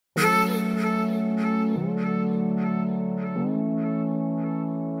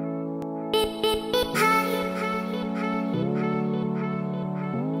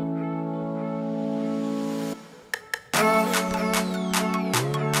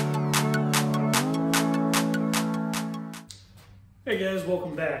Hey guys,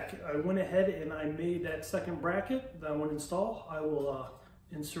 welcome back. I went ahead and I made that second bracket that I want to install. I will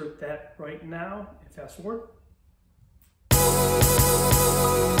insert that right now and fast forward.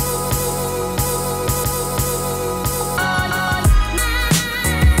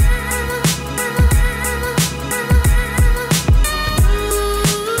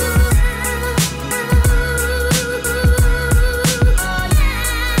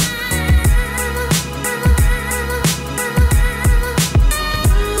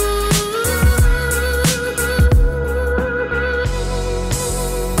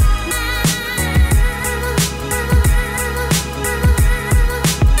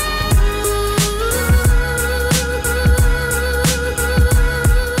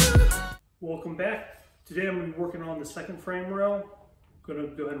 Welcome back. Today I'm going to be working on the second frame rail. I'm going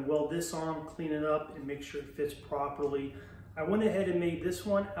to go ahead and weld this on, clean it up, and make sure it fits properly. I went ahead and made this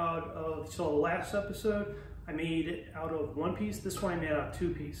one out of, so the last episode, I made it out of one piece. This one I made out of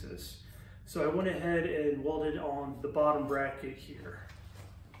two pieces. So I went ahead and welded on the bottom bracket here.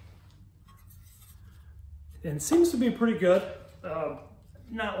 And it seems to be pretty good.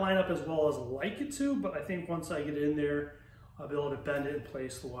 Not line up as well as I like it to, but I think once I get it in there, I'll be able to bend it in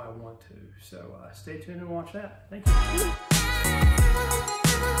place the way I want to. So stay tuned and watch that. Thank you.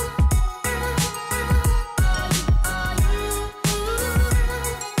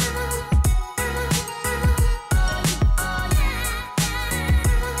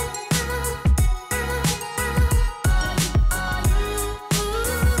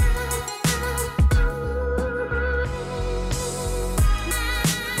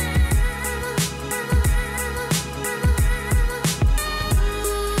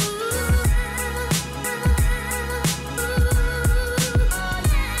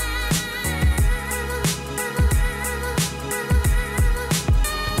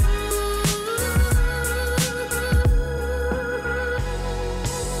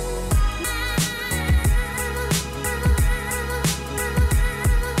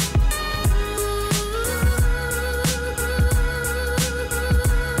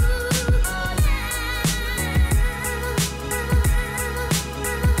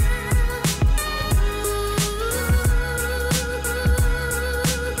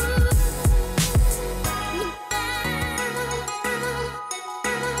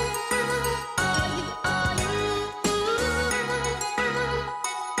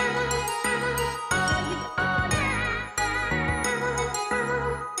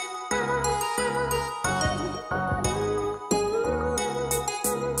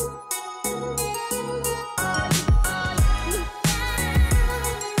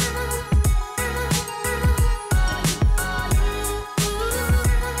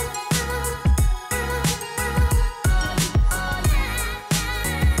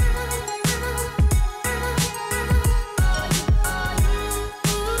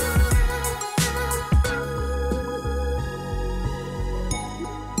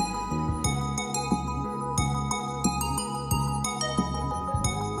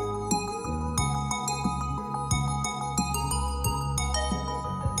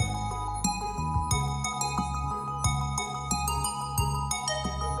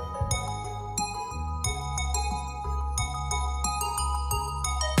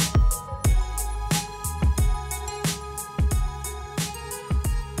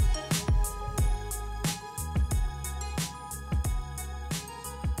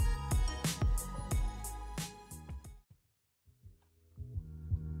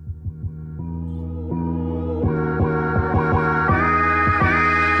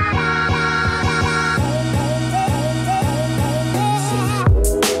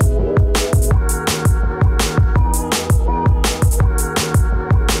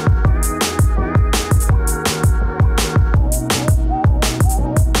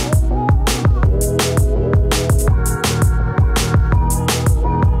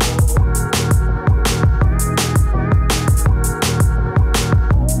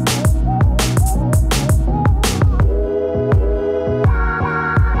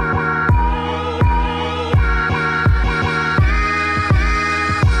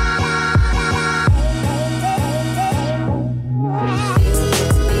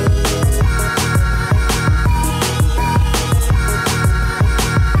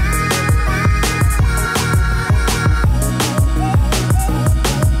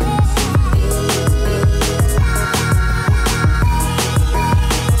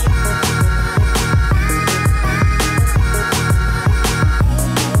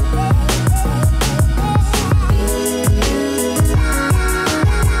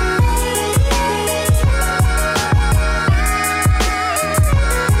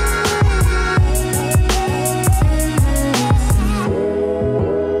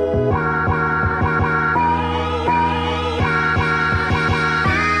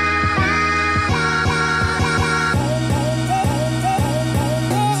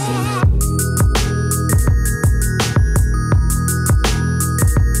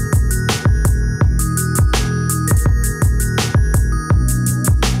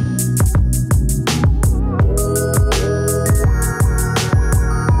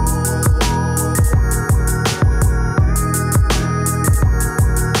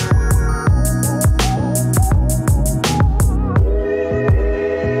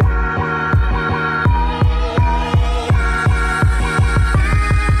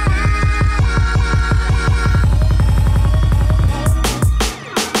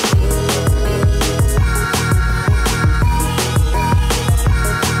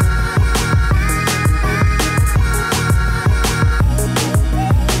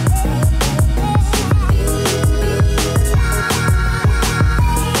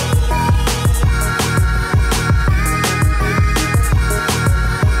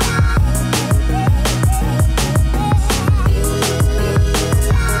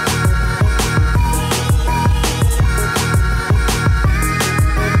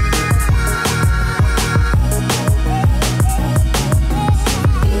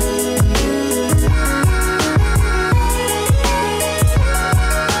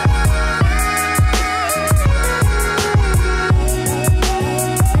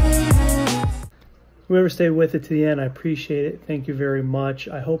 whoever stayed with it to the end, I appreciate it. Thank you very much.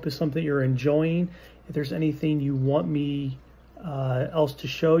 I hope it's something you're enjoying. If there's anything you want me else to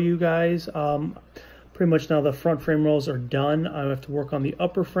show you guys, pretty much now the front frame rails are done. I have to work on the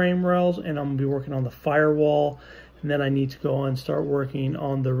upper frame rails, and I'm going to be working on the firewall, and then I need to go on and start working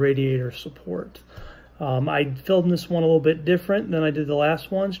on the radiator support. I filmed this one a little bit different than I did the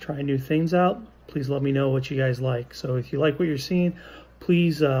last ones, trying new things out. Please let me know what you guys like. So if you like what you're seeing,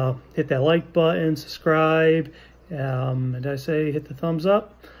 please hit that like button, subscribe, and I say hit the thumbs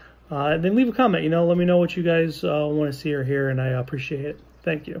up. And then leave a comment, let me know what you guys want to see or hear, and I appreciate it.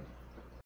 Thank you.